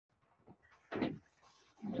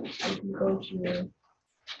if you go to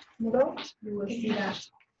middle, you will see that.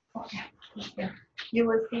 Yeah. You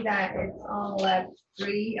will see that it's on lab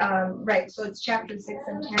 3, right? So it's chapter 6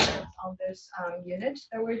 and 10 on this unit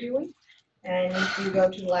that we're doing. And if you go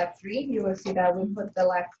to lab 3, you will see that we put the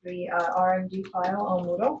lab 3 RMD file on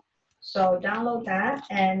Moodle. So download that,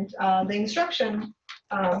 and the instruction,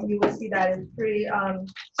 you will see that it's pretty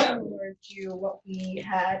similar to what we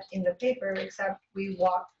had in the paper, except we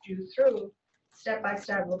walked you through step by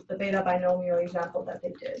step with the beta binomial example that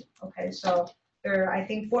they did. Okay, so there are, I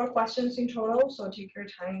think, 4 questions in total. So take your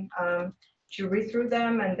time to read through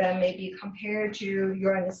them, and then maybe compare to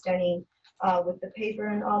your understanding with the paper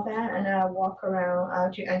and all that, and walk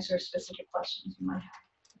around to answer specific questions you might have.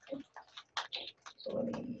 Okay. So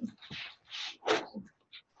let me.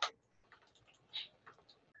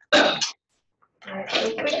 Right,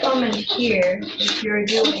 so quick comment here, if you're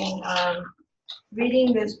doing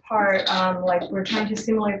reading this part, like we're trying to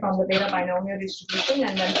simulate from the beta binomial distribution,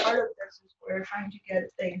 and then part of this is we're trying to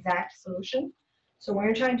get the exact solution. So when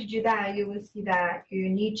you're trying to do that, you will see that you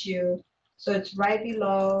need to, so it's right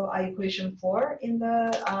below equation 4 in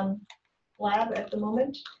the lab at the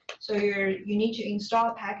moment. So you need to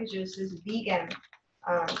install packages, this vegan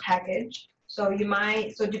package. So you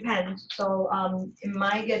might, so it depends. So it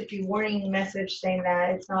might get the warning message saying that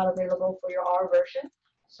it's not available for your R version.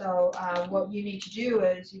 So what you need to do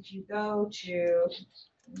is if you go to,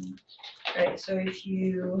 right, so if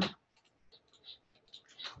you,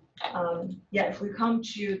 if we come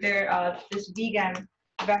to their, this vegan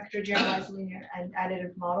vector generalized linear and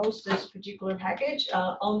additive models, this particular package,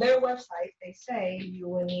 on their website, they say you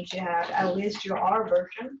will need to have at least your R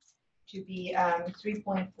version to be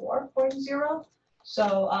 3.4.0.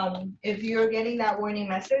 So if you're getting that warning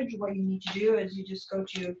message, what you need to do is you just go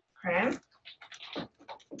to CRAM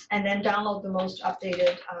and then download the most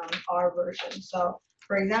updated R version. So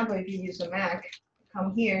for example, if you use a Mac,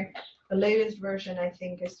 come here, the latest version I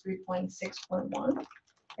think is 3.6.1.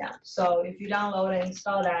 Yeah, so if you download and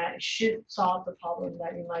install that, it should solve the problem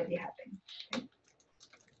that you might be having.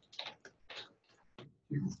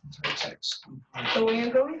 Okay. So when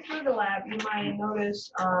you're going through the lab, you might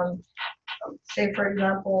notice, say for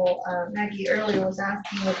example, Maggie earlier was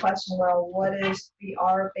asking the question, well, what is the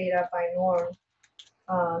R beta binorm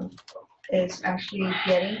is actually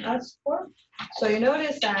getting us for? So you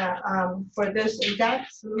notice that for this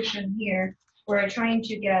exact solution here, we're trying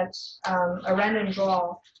to get a random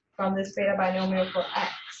draw from this beta binomial for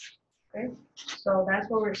X. Okay, so that's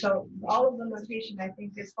what we're, so all of the notation I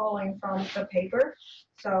think is following from the paper.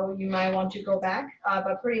 So you might want to go back,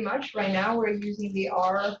 but pretty much right now we're using the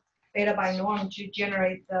R beta binorm to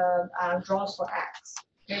generate the draws for X.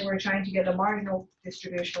 Okay, we're trying to get a marginal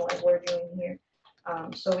distribution like we're doing here.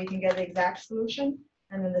 So we can get the exact solution.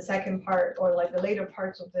 And then the second part, or like the later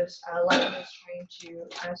parts of this line is trying to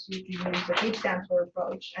ask you to use the Gibbs sampler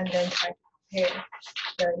approach and then try to compare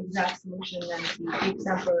the exact solution and the Gibbs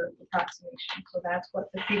sampler approximation. So that's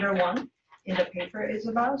what the figure 1 in the paper is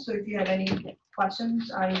about. So if you have any questions,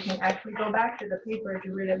 you can actually go back to the paper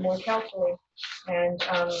to read it more carefully. And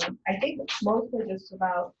I think it's mostly just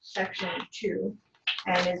about section 2.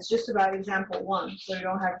 And it's just about example 1, so you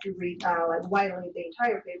don't have to read like widely the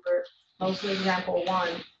entire paper. Mostly example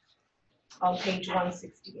 1 on page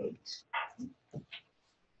 168.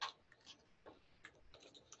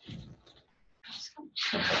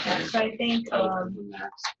 Yeah, so I think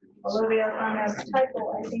Olivia found a typo.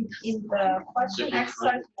 I think in the question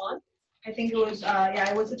exercise 1, I think it was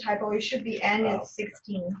it was a typo. It should be N is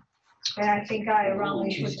 16. And I think I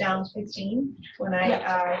wrongly put down 15 when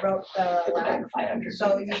I wrote the lab.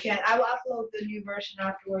 So you can, I will upload the new version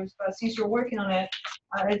afterwards, but since you're working on it,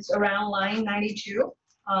 it's around line 92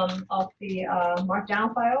 of the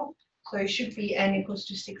markdown file. So it should be N equals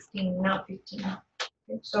to 16, not 15.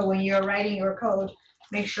 Okay. So when you're writing your code,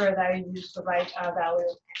 make sure that you use the right value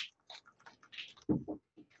of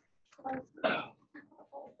N.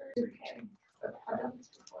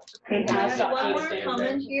 Okay, I have one more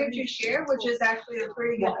comment here to share, which is actually a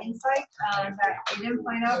pretty good insight that we didn't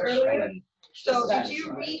find out earlier. So if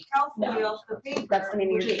you read carefully off the paper,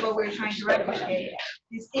 which is what we're trying to replicate,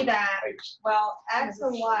 you see that, well, X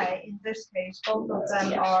and Y, in this case, both of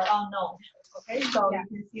them are unknown. Okay, so you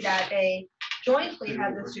can see that they jointly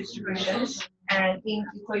have this distribution and in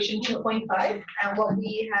equation 2.5, and what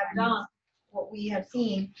we have done, what we have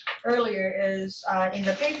seen earlier is in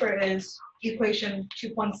the paper is equation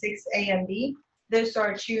 2.6 A and B. These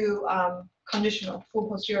are two conditional, full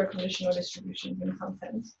posterior conditional distributions in some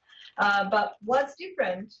sense. But what's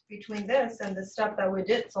different between this and the stuff that we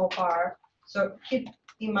did so far? So keep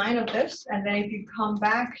in mind of this. And then if you come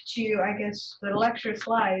back to, I guess, the lecture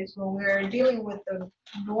slides, when we're dealing with the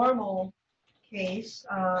normal case,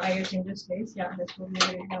 I guess in this case, yeah, this will be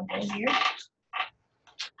an example here.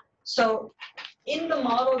 So in the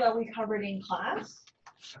model that we covered in class,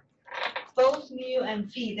 both mu and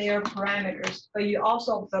phi, they are parameters, but you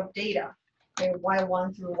also observe data, okay,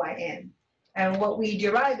 y1 through yn. And what we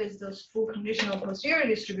derive is those full conditional posterior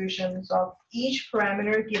distributions of each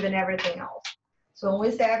parameter given everything else. So when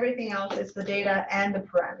we say everything else, it's the data and the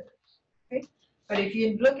parameters. Okay? But if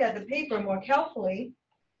you look at the paper more carefully,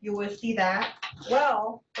 you will see that,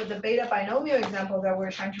 well, for the beta binomial example that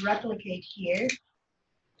we're trying to replicate here,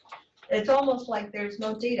 it's almost like there's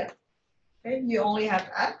no data. Okay? You only have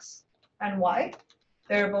x and y.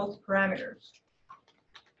 They're both parameters.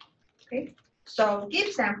 Okay? So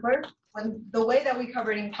Gibbs sampler, when the way that we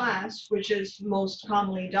covered in class, which is most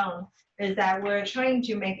commonly done, is that we're trying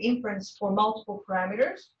to make inference for multiple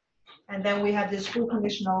parameters, and then we have this full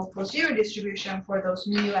conditional posterior distribution for those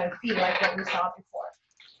mu and phi, like what we saw before.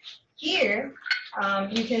 Here,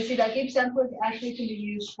 you can see that Gibbs sampler actually can be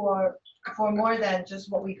used for more than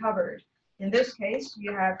just what we covered. In this case,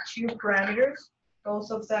 you have two parameters,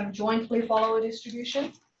 both of them jointly follow a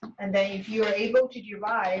distribution, and then if you are able to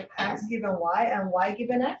derive x given y and y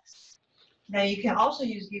given x, then you can also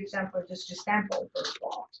use Gibbs sampler just to sample first of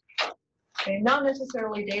all. Okay, not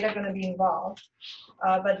necessarily data going to be involved,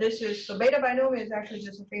 but this is, so beta binomial is actually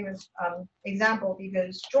just a famous example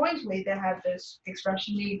because jointly they have this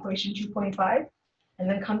expression, the equation 2.5, and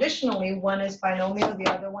then conditionally one is binomial,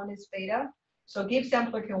 the other one is beta. So Gibbs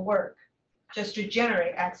sampler can work just to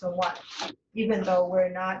generate x and y, even though we're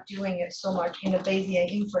not doing it so much in the Bayesian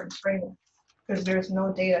inference framework because there's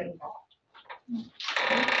no data involved.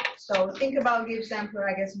 Okay. So think about Gibbs sampler,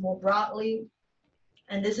 I guess, more broadly.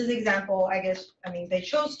 And this is example, I guess, I mean, they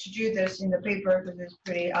chose to do this in the paper because it's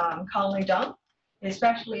pretty commonly done,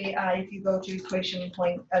 especially if you go to equation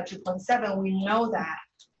 2.7, we know that,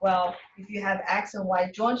 well, if you have x and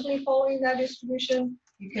y jointly following that distribution,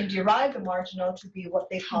 you can derive the marginal to be what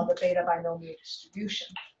they call the beta binomial distribution.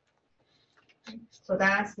 So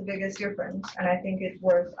that's the biggest difference, and I think it's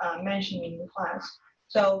worth mentioning in class.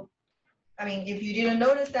 So, I mean, if you didn't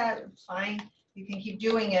notice that, it's fine. You can keep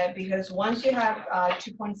doing it because once you have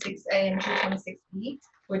 2.6a and 2.6b,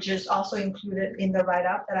 which is also included in the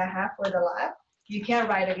write-up that I have for the lab, you can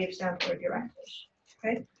write a Gibbs sampler directly.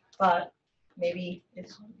 Okay, but maybe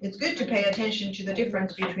it's good to pay attention to the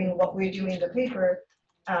difference between what we do in the paper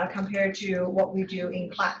compared to what we do in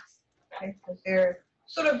class. Okay, because they're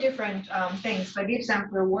sort of different things. But Gibbs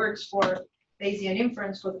sampler works for Bayesian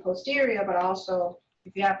inference for the posterior, but also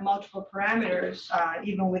if you have multiple parameters,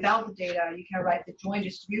 even without the data, you can write the joint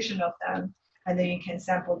distribution of them, and then you can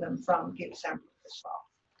sample them from Gibbs sampler as well.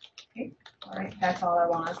 Okay, all right, that's all I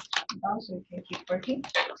want to talk about, so you can keep working.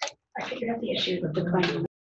 I figured out the issue with the claim.